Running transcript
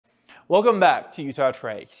Welcome back to Utah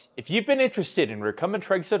Trikes. If you've been interested in recumbent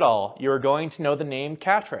trikes at all, you are going to know the name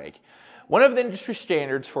Catrike, one of the industry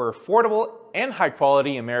standards for affordable and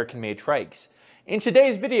high-quality American-made trikes. In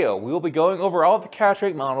today's video, we will be going over all the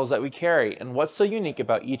Catrike models that we carry and what's so unique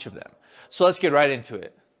about each of them. So let's get right into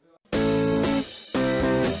it.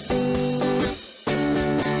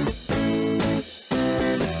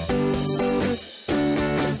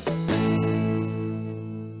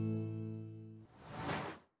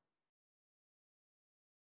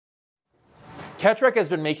 Catrike has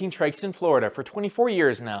been making trikes in Florida for 24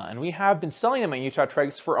 years now, and we have been selling them at Utah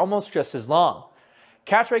Trikes for almost just as long.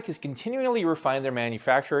 Catrike has continually refined their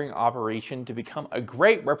manufacturing operation to become a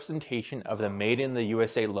great representation of the Made in the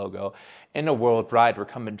USA logo and a worldwide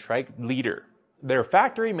recumbent trike leader. Their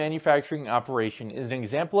factory manufacturing operation is an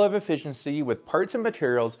example of efficiency, with parts and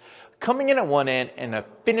materials coming in at one end and a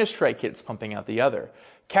finished trike kits pumping out the other.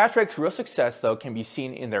 Catrike's real success, though, can be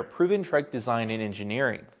seen in their proven trike design and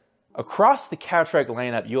engineering. Across the Catrike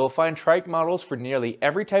lineup, you will find trike models for nearly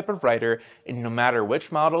every type of rider, and no matter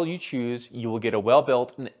which model you choose, you will get a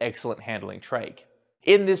well-built and excellent handling trike.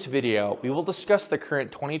 In this video, we will discuss the current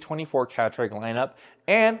 2024 Catrike lineup,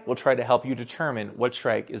 and we'll try to help you determine which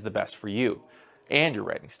trike is the best for you and your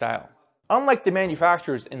riding style. Unlike the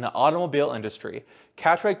manufacturers in the automobile industry,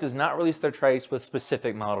 Catrike does not release their trikes with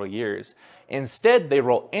specific model years. Instead, they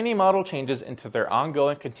roll any model changes into their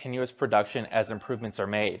ongoing continuous production as improvements are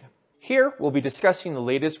made. Here, we'll be discussing the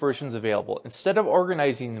latest versions available. Instead of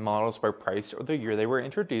organizing the models by price or the year they were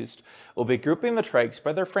introduced, we'll be grouping the trikes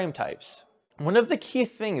by their frame types. One of the key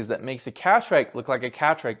things that makes a Catrike look like a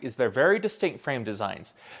Catrike is their very distinct frame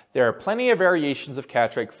designs. There are plenty of variations of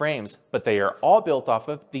Catrike frames, but they are all built off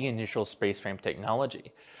of the initial Spaceframe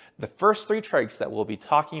technology. The first three trikes that we'll be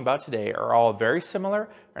talking about today are all very similar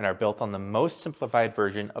and are built on the most simplified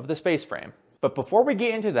version of the Spaceframe. But before we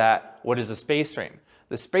get into that, what is a Spaceframe?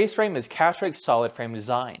 The Spaceframe is Catrike's solid frame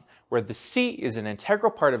design, where the seat is an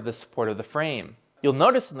integral part of the support of the frame. You'll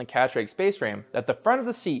notice in the Catrike Spaceframe that the front of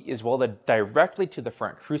the seat is welded directly to the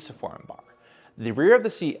front cruciform bar. The rear of the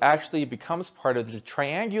seat actually becomes part of the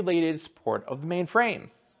triangulated support of the main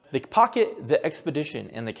frame. The Pocket, the Expedition,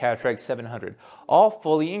 and the Catrike 700 all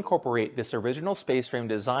fully incorporate this original Spaceframe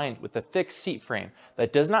design with a fixed seat frame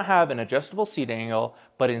that does not have an adjustable seat angle,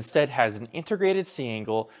 but instead has an integrated seat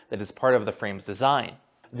angle that is part of the frame's design.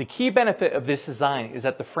 The key benefit of this design is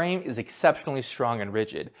that the frame is exceptionally strong and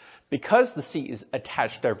rigid. Because the seat is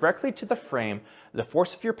attached directly to the frame, the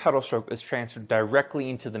force of your pedal stroke is transferred directly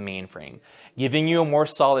into the main frame, giving you a more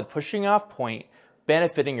solid pushing off point,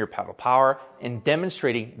 benefiting your pedal power and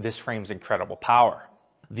demonstrating this frame's incredible power.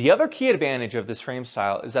 The other key advantage of this frame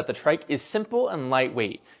style is that the trike is simple and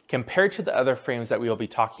lightweight compared to the other frames that we will be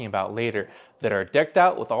talking about later that are decked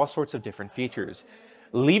out with all sorts of different features.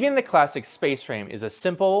 Leaving the classic Spaceframe is a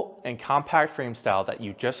simple and compact frame style that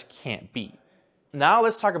you just can't beat. Now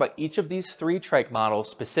let's talk about each of these three trike models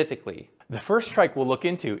specifically. The first trike we'll look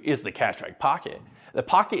into is the Catrike Pocket. The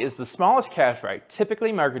Pocket is the smallest Catrike,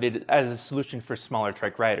 typically marketed as a solution for smaller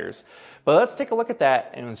trike riders. But let's take a look at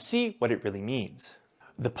that and see what it really means.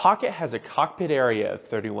 The Pocket has a cockpit area of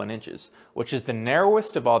 31 inches, which is the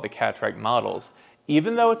narrowest of all the Catrike models.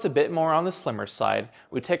 Even though it's a bit more on the slimmer side,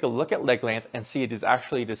 we take a look at leg length and see it is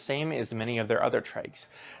actually the same as many of their other trikes.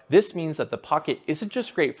 This means that the Pocket isn't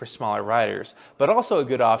just great for smaller riders, but also a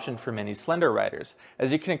good option for many slender riders,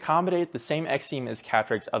 as it can accommodate the same X-seam as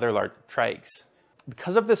Catrike's other larger trikes.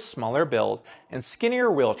 Because of this smaller build and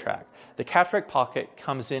skinnier wheel track, the Catrike Pocket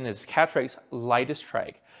comes in as Catrike's lightest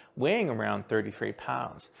trike, weighing around 33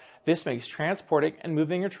 pounds. This makes transporting and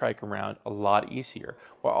moving your trike around a lot easier,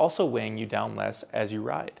 while also weighing you down less as you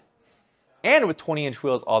ride. And with 20-inch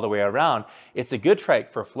wheels all the way around, it's a good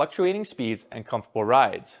trike for fluctuating speeds and comfortable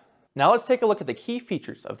rides. Now let's take a look at the key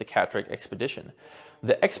features of the Catrike Expedition.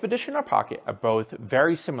 The Expedition and Pocket are both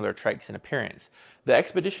very similar trikes in appearance. The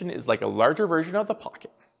Expedition is like a larger version of the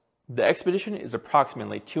Pocket. The Expedition is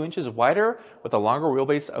approximately 2 inches wider with a longer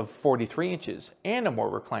wheelbase of 43 inches and a more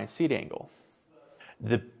reclined seat angle.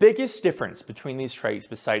 The biggest difference between these trikes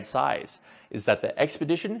besides size is that the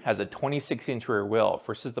Expedition has a 26-inch rear wheel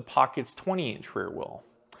versus the Pocket's 20-inch rear wheel.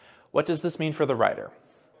 What does this mean for the rider?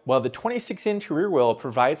 Well, the 26-inch rear wheel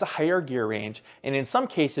provides a higher gear range and in some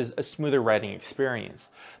cases a smoother riding experience.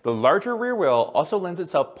 The larger rear wheel also lends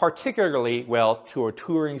itself particularly well to a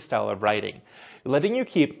touring style of riding, letting you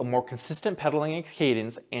keep a more consistent pedaling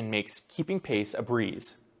cadence and makes keeping pace a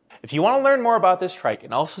breeze. If you want to learn more about this trike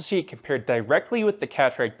and also see it compared directly with the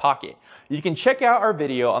Catrike Pocket, you can check out our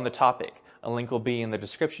video on the topic. A link will be in the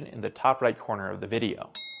description in the top right corner of the video.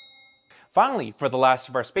 Finally, for the last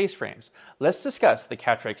of our space frames, let's discuss the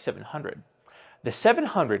Catrike 700. The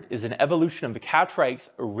 700 is an evolution of the Catrike's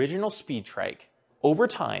original speed trike. Over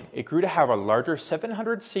time, it grew to have a larger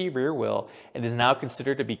 700C rear wheel and is now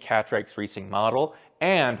considered to be Catrike's racing model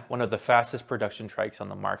and one of the fastest production trikes on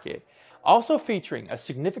the market, also featuring a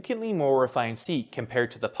significantly more refined seat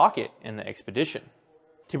compared to the Pocket and the Expedition.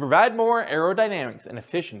 To provide more aerodynamics and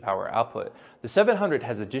efficient power output, the 700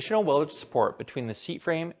 has additional welded support between the seat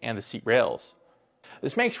frame and the seat rails.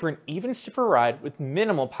 This makes for an even stiffer ride with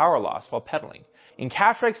minimal power loss while pedaling. In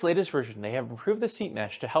Catrike's latest version, they have improved the seat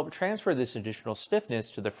mesh to help transfer this additional stiffness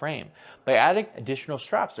to the frame by adding additional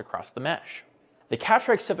straps across the mesh. The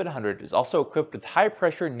Catrike 700 is also equipped with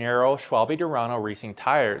high-pressure, narrow Schwalbe-Durano racing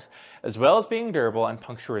tires, as well as being durable and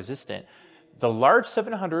puncture-resistant. The large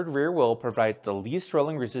 700 rear wheel provides the least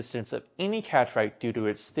rolling resistance of any Catrike due to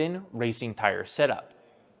its thin racing tire setup.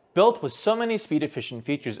 Built with so many speed-efficient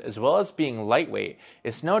features as well as being lightweight,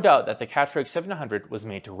 it's no doubt that the Catrike 700 was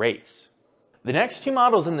made to race. The next two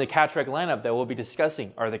models in the Catrike lineup that we'll be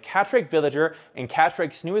discussing are the Catrike Villager and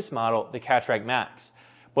Catrike's newest model, the Catrike Max.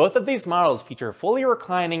 Both of these models feature fully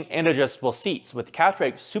reclining and adjustable seats with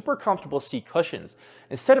Catrike's super comfortable seat cushions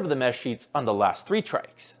instead of the mesh seats on the last three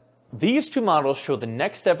Trikes. These two models show the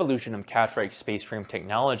next evolution of Catrike's Spaceframe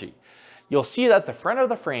technology. You'll see that the front of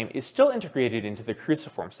the frame is still integrated into the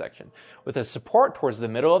cruciform section, with a support towards the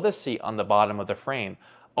middle of the seat on the bottom of the frame,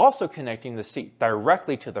 also connecting the seat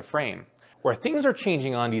directly to the frame. Where things are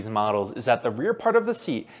changing on these models is that the rear part of the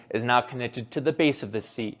seat is now connected to the base of the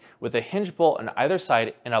seat, with a hinge bolt on either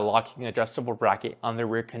side and a locking adjustable bracket on the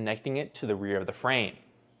rear connecting it to the rear of the frame.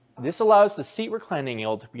 This allows the seat reclining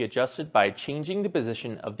angle to be adjusted by changing the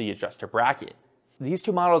position of the adjuster bracket. These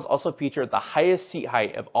two models also feature the highest seat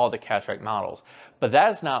height of all the Catrike models, but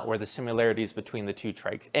that is not where the similarities between the two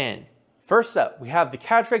Trikes end. First up, we have the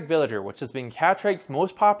Catrike Villager, which has been Catrike's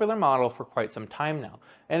most popular model for quite some time now,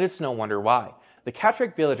 and it's no wonder why. The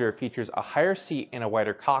Catrike Villager features a higher seat and a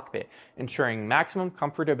wider cockpit, ensuring maximum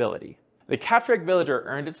comfortability. The Catrike Villager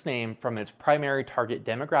earned its name from its primary target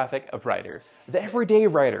demographic of riders, the everyday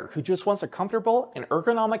rider who just wants a comfortable and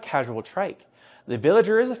ergonomic casual trike. The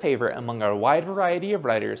Villager is a favorite among a wide variety of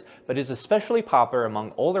riders, but is especially popular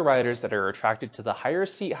among older riders that are attracted to the higher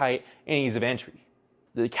seat height and ease of entry.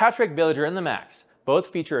 The Catrike Villager and the Max both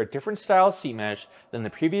feature a different style seat mesh than the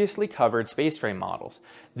previously covered Spaceframe models.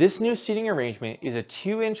 This new seating arrangement is a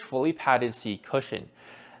 2-inch fully padded seat cushion.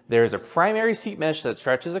 There is a primary seat mesh that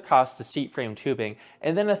stretches across the seat frame tubing,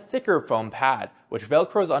 and then a thicker foam pad, which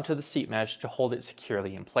velcros onto the seat mesh to hold it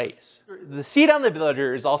securely in place. The seat on the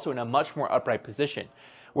Villager is also in a much more upright position,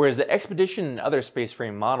 whereas the Expedition and other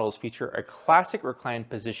Spaceframe models feature a classic reclined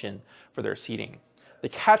position for their seating. The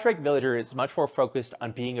Catrike Villager is much more focused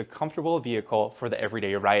on being a comfortable vehicle for the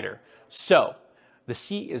everyday rider. So, the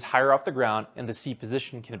seat is higher off the ground and the seat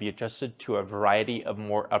position can be adjusted to a variety of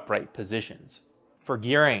more upright positions. For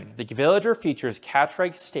gearing, the Villager features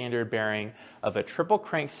Catrike's standard bearing of a triple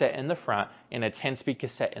crankset in the front and a 10-speed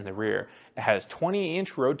cassette in the rear. It has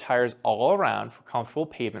 20-inch road tires all around for comfortable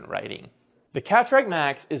pavement riding. The Catrike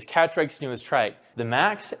Max is Catrike's newest trike. The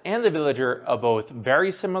Max and the Villager are both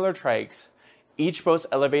very similar trikes. Each boasts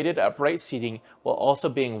elevated upright seating while also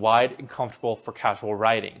being wide and comfortable for casual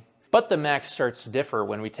riding. But the Max starts to differ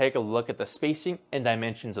when we take a look at the spacing and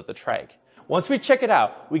dimensions of the trike. Once we check it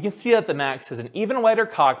out, we can see that the Max has an even wider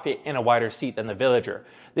cockpit and a wider seat than the Villager.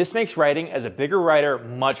 This makes riding as a bigger rider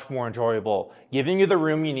much more enjoyable, giving you the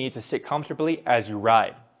room you need to sit comfortably as you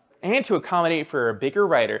ride. And to accommodate for a bigger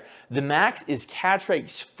rider, the Max is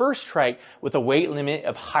Catrike's first trike with a weight limit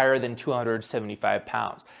of higher than 275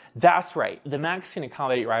 pounds. That's right, the Max can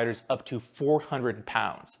accommodate riders up to 400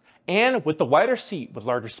 pounds. And with the wider seat with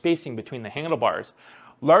larger spacing between the handlebars,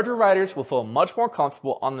 larger riders will feel much more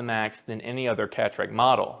comfortable on the Max than any other Catrike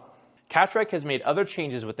model. Catrike has made other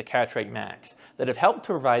changes with the Catrike Max that have helped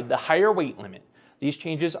to provide the higher weight limit. These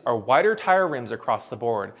changes are wider tire rims across the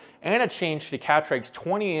board and a change to Catrike's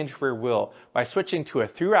 20-inch rear wheel by switching to a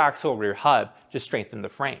through-axle rear hub to strengthen the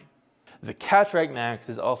frame. The Catrike Max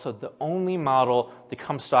is also the only model to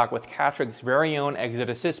come stock with Catrike's very own exit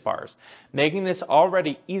assist bars, making this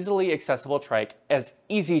already easily accessible trike as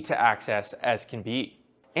easy to access as can be.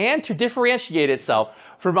 And to differentiate itself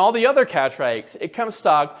from all the other Catrikes, it comes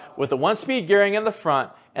stock with a 1-speed gearing in the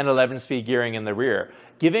front and 11-speed gearing in the rear,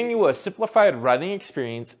 giving you a simplified riding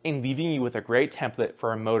experience and leaving you with a great template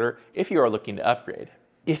for a motor if you are looking to upgrade.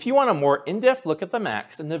 If you want a more in-depth look at the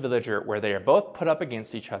Max and the Villager where they are both put up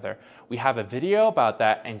against each other, we have a video about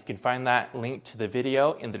that and you can find that link to the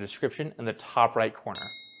video in the description in the top right corner.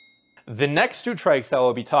 The next two trikes that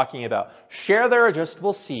we'll be talking about share their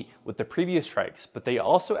adjustable seat with the previous trikes, but they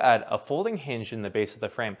also add a folding hinge in the base of the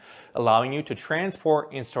frame, allowing you to transport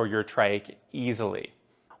and store your trike easily.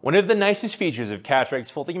 One of the nicest features of Catrike's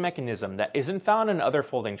folding mechanism that isn't found in other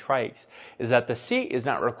folding trikes is that the seat is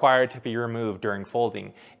not required to be removed during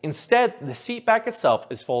folding. Instead, the seat back itself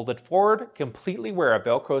is folded forward completely where a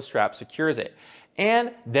Velcro strap secures it,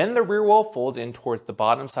 and then the rear wheel folds in towards the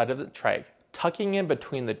bottom side of the trike, tucking in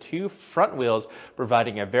between the two front wheels,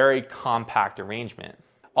 providing a very compact arrangement.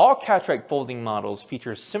 All Catrike folding models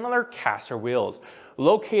feature similar caster wheels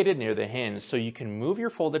located near the hinge so you can move your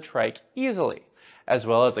folded trike easily, as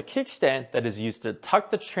well as a kickstand that is used to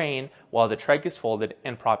tuck the chain while the trike is folded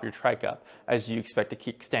and prop your trike up, as you expect a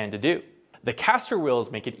kickstand to do. The caster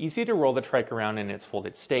wheels make it easy to roll the trike around in its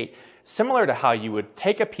folded state, similar to how you would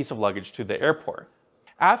take a piece of luggage to the airport.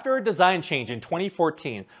 After a design change in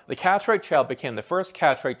 2014, the Catrike Trail became the first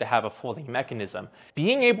Catrike to have a folding mechanism.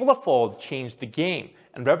 Being able to fold changed the game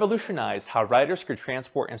and revolutionized how riders could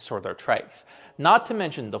transport and store their trikes. Not to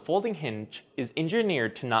mention, the folding hinge is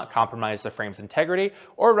engineered to not compromise the frame's integrity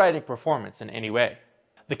or riding performance in any way.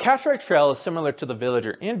 The Catrike Trail is similar to the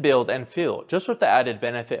Villager in build and feel, just with the added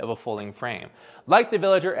benefit of a folding frame. Like the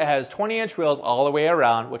Villager, it has 20-inch wheels all the way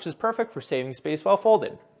around, which is perfect for saving space while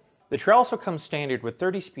folded. The Trail also comes standard with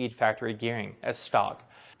 30-speed factory gearing as stock.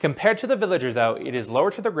 Compared to the Villager though, it is lower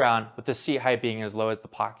to the ground, with the seat height being as low as the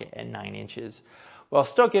Pocket at 9 inches, while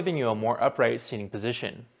still giving you a more upright seating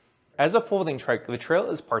position. As a folding trike, the Trail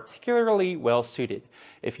is particularly well suited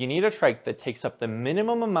if you need a trike that takes up the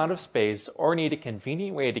minimum amount of space or need a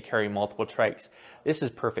convenient way to carry multiple trikes. This is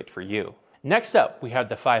perfect for you. Next up, we have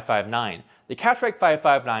the 559. The Catrike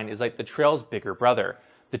 559 is like the Trail's bigger brother.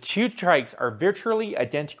 The two trikes are virtually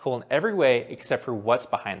identical in every way except for what's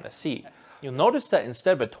behind the seat. You'll notice that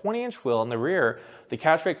instead of a 20-inch wheel in the rear, the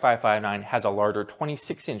Catrike 559 has a larger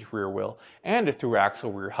 26-inch rear wheel and a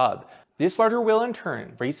through-axle rear hub. This larger wheel in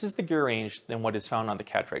turn raises the gear range than what is found on the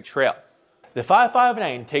Catrike Trail. The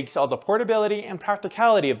 559 takes all the portability and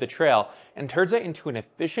practicality of the Trail and turns it into an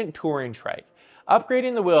efficient touring trike.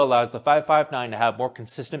 Upgrading the wheel allows the 559 to have more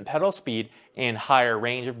consistent pedal speed and higher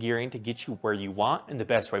range of gearing to get you where you want in the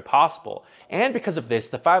best way possible. And because of this,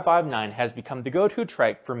 the 559 has become the go-to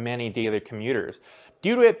trike for many daily commuters,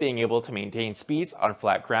 due to it being able to maintain speeds on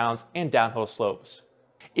flat grounds and downhill slopes.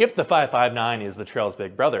 If the 559 is the Trail's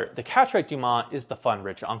big brother, the Catrike Dumont is the fun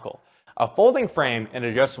rich uncle. A folding frame and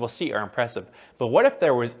adjustable seat are impressive, but what if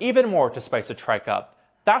there was even more to spice a trike up?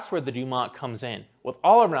 That's where the Dumont comes in, with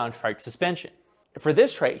all-around trike suspension. For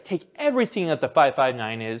this trike, take everything that the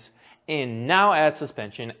 559 is and now add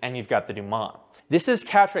suspension and you've got the Dumont. This is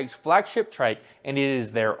Catrike's flagship trike and it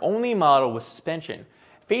is their only model with suspension,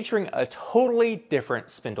 featuring a totally different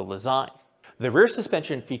spindle design. The rear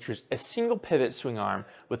suspension features a single pivot swing arm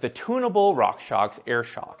with a tunable RockShox air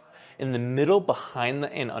shock in the middle, behind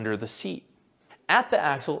and under the seat. At the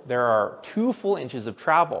axle, there are 2 full inches of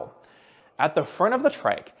travel. At the front of the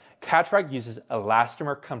trike, Catrike uses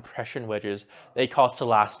elastomer compression wedges they call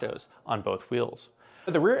Celastos on both wheels.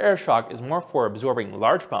 The rear air shock is more for absorbing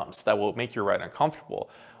large bumps that will make your ride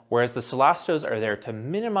uncomfortable, whereas the Celastos are there to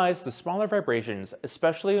minimize the smaller vibrations,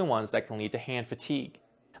 especially the ones that can lead to hand fatigue.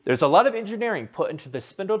 There's a lot of engineering put into the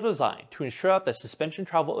spindle design to ensure that the suspension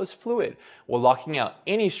travel is fluid while locking out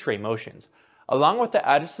any stray motions. Along with the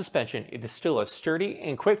added suspension, it is still a sturdy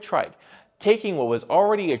and quick trike, taking what was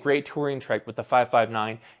already a great touring trike with the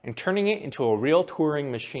 559 and turning it into a real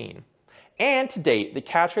touring machine. And to date, the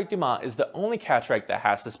Catrike Dumont is the only Catrike that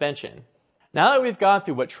has suspension. Now that we've gone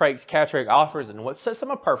through what trikes Catrike offers and what sets them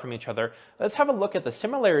apart from each other, let's have a look at the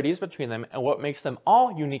similarities between them and what makes them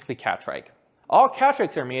all uniquely Catrike. All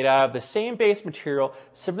Catrikes are made out of the same base material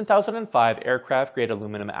 7005 aircraft grade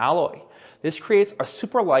aluminum alloy. This creates a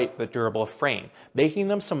super light but durable frame, making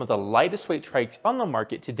them some of the lightest weight trikes on the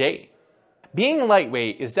market today. Being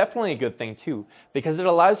lightweight is definitely a good thing too, because it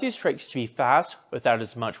allows these trikes to be fast without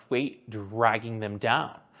as much weight dragging them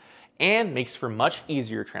down, and makes for much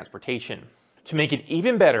easier transportation. To make it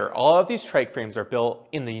even better, all of these trike frames are built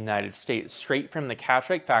in the United States, straight from the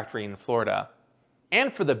Catrike factory in Florida.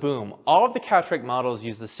 And for the boom, all of the Catrike models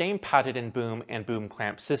use the same patented boom and boom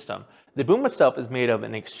clamp system. The boom itself is made of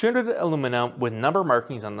an extruded aluminum with number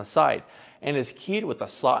markings on the side, and is keyed with a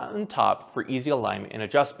slot on top for easy alignment and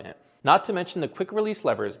adjustment. Not to mention the quick release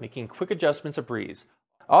levers, making quick adjustments a breeze.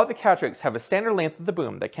 All the Catrikes have a standard length of the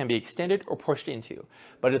boom that can be extended or pushed into,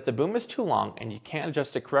 but if the boom is too long and you can't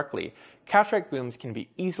adjust it correctly, Catrike booms can be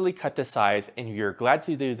easily cut to size, and we are glad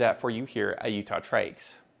to do that for you here at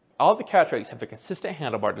UTCustom. All the Catrikes have a consistent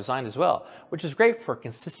handlebar design as well, which is great for a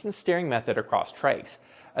consistent steering method across trikes.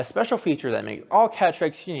 A special feature that makes all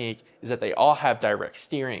Catrikes unique is that they all have direct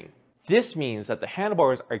steering. This means that the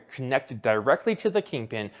handlebars are connected directly to the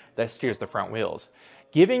kingpin that steers the front wheels,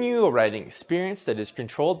 giving you a riding experience that is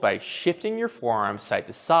controlled by shifting your forearm side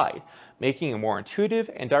to side, making a more intuitive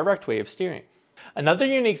and direct way of steering. Another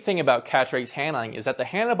unique thing about Catrike's handling is that the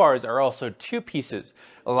handlebars are also two pieces,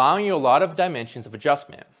 allowing you a lot of dimensions of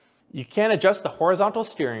adjustment. You can adjust the horizontal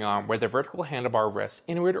steering arm where the vertical handlebar rests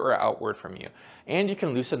inward or outward from you, and you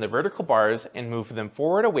can loosen the vertical bars and move them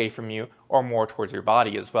forward away from you or more towards your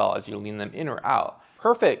body as well as you lean them in or out,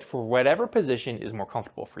 perfect for whatever position is more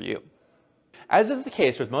comfortable for you. As is the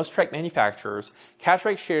case with most trike manufacturers,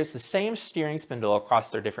 Catrike shares the same steering spindle across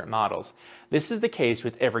their different models. This is the case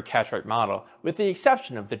with every Catrike model, with the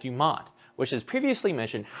exception of the Dumont, which as previously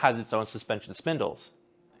mentioned has its own suspension spindles.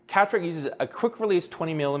 Catrike uses a quick-release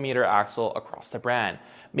 20mm axle across the brand,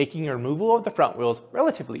 making removal of the front wheels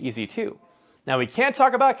relatively easy too. Now we can't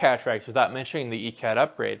talk about Catrikes without mentioning the eCat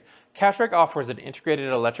upgrade. Catrike offers an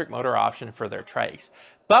integrated electric motor option for their trikes,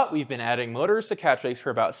 but we've been adding motors to Catrikes for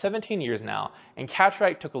about 17 years now, and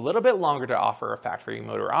Catrike took a little bit longer to offer a factory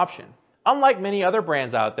motor option. Unlike many other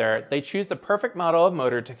brands out there, they choose the perfect model of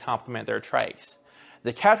motor to complement their trikes.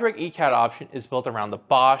 The Catrike eCat option is built around the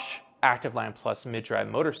Bosch Activeline Plus mid-drive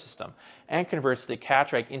motor system and converts the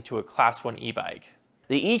Catrike into a Class 1 e-bike.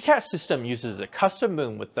 The eCat system uses a custom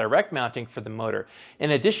boom with direct mounting for the motor.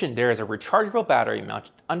 In addition, there is a rechargeable battery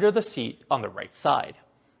mounted under the seat on the right side.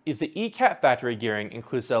 The eCat factory gearing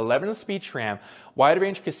includes the 11-speed SRAM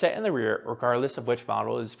wide-range cassette in the rear, regardless of which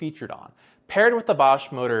model is featured on. Paired with the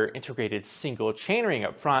Bosch motor integrated single chainring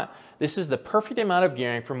up front, this is the perfect amount of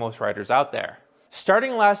gearing for most riders out there.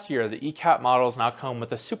 Starting last year, the eCat models now come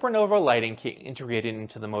with a supernova lighting kit integrated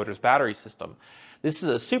into the motor's battery system. This is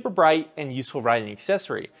a super bright and useful riding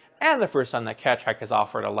accessory, and the first time that Catrike has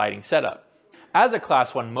offered a lighting setup. As a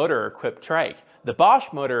Class 1 motor-equipped trike, the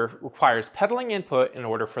Bosch motor requires pedaling input in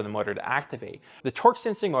order for the motor to activate. The torque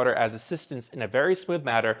sensing motor adds assistance in a very smooth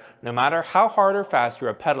manner no matter how hard or fast you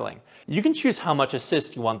are pedaling. You can choose how much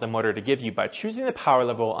assist you want the motor to give you by choosing the power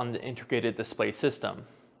level on the integrated display system.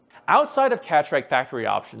 Outside of Catrike factory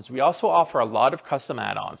options, we also offer a lot of custom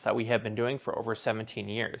add-ons that we have been doing for over 17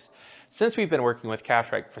 years. Since we've been working with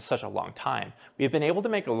Catrike for such a long time, we have been able to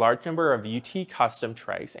make a large number of UTCustom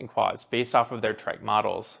trikes and quads based off of their trike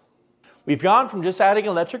models. We've gone from just adding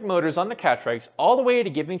electric motors on the Catrikes all the way to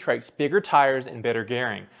giving trikes bigger tires and better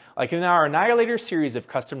gearing, like in our Annihilator series of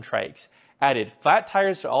custom trikes. Added flat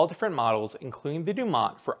tires to all different models, including the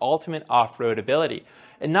Dumont for ultimate off-road ability,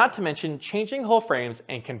 and not to mention changing whole frames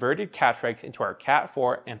and converted Catrikes into our Cat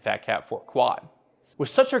 4 and Fat Cat 4 quad. With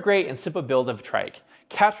such a great and simple build of trike,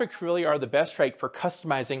 Catrikes really are the best trike for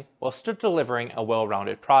customizing while still delivering a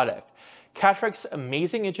well-rounded product. Catrike's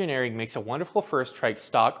amazing engineering makes a wonderful first trike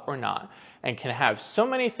stock or not, and can have so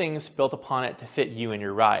many things built upon it to fit you and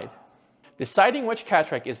your ride. Deciding which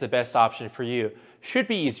Catrike is the best option for you should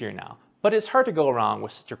be easier now, but it's hard to go wrong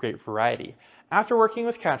with such a great variety. After working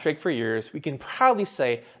with Catrike for years, we can proudly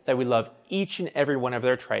say that we love each and every one of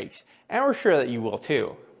their trikes, and we're sure that you will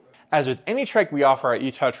too. As with any trike we offer at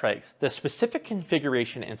UTCustom, the specific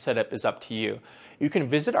configuration and setup is up to you. You can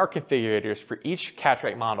visit our configurators for each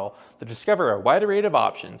Catrike model to discover a wide array of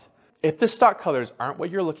options. If the stock colors aren't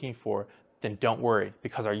what you're looking for, then don't worry,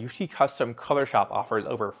 because our UTCustom color shop offers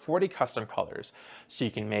over 40 custom colors, so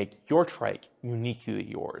you can make your trike uniquely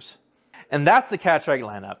yours. And that's the Catrike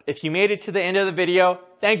lineup. If you made it to the end of the video,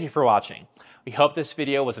 thank you for watching. We hope this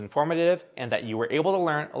video was informative and that you were able to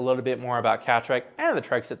learn a little bit more about Catrike and the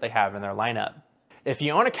trikes that they have in their lineup. If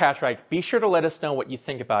you own a Catrike, be sure to let us know what you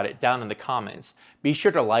think about it down in the comments. Be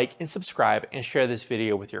sure to like and subscribe and share this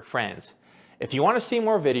video with your friends. If you want to see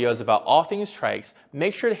more videos about all things trikes,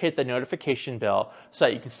 make sure to hit the notification bell so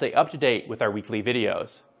that you can stay up to date with our weekly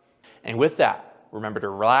videos. And with that, remember to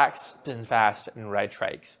relax, spin fast, and ride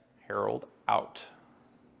trikes. Harold out.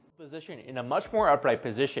 Position in a much more upright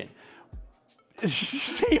position. Did you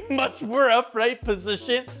say much more upright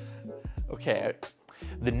position? Okay,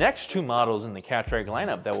 the next two models in the Catrike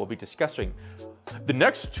lineup that we'll be discussing. The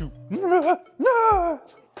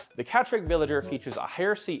Catrike Villager features a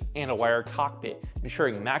higher seat and a wired cockpit,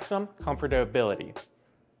 ensuring maximum comfortability.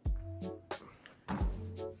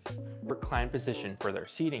 Recline position for their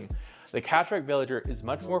seating. The Catrike Villager is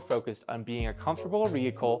much more focused on being a comfortable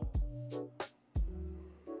vehicle.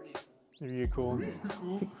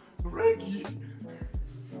 Reggie,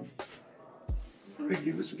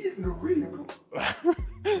 let's get in the vehicle.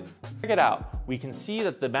 Check it out. We can see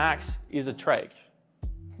that the Max is a trike.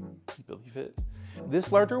 Can you believe it?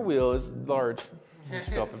 This larger wheel is large.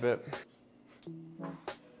 Just go up a bit.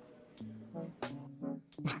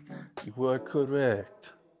 You are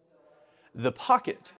correct. The Pocket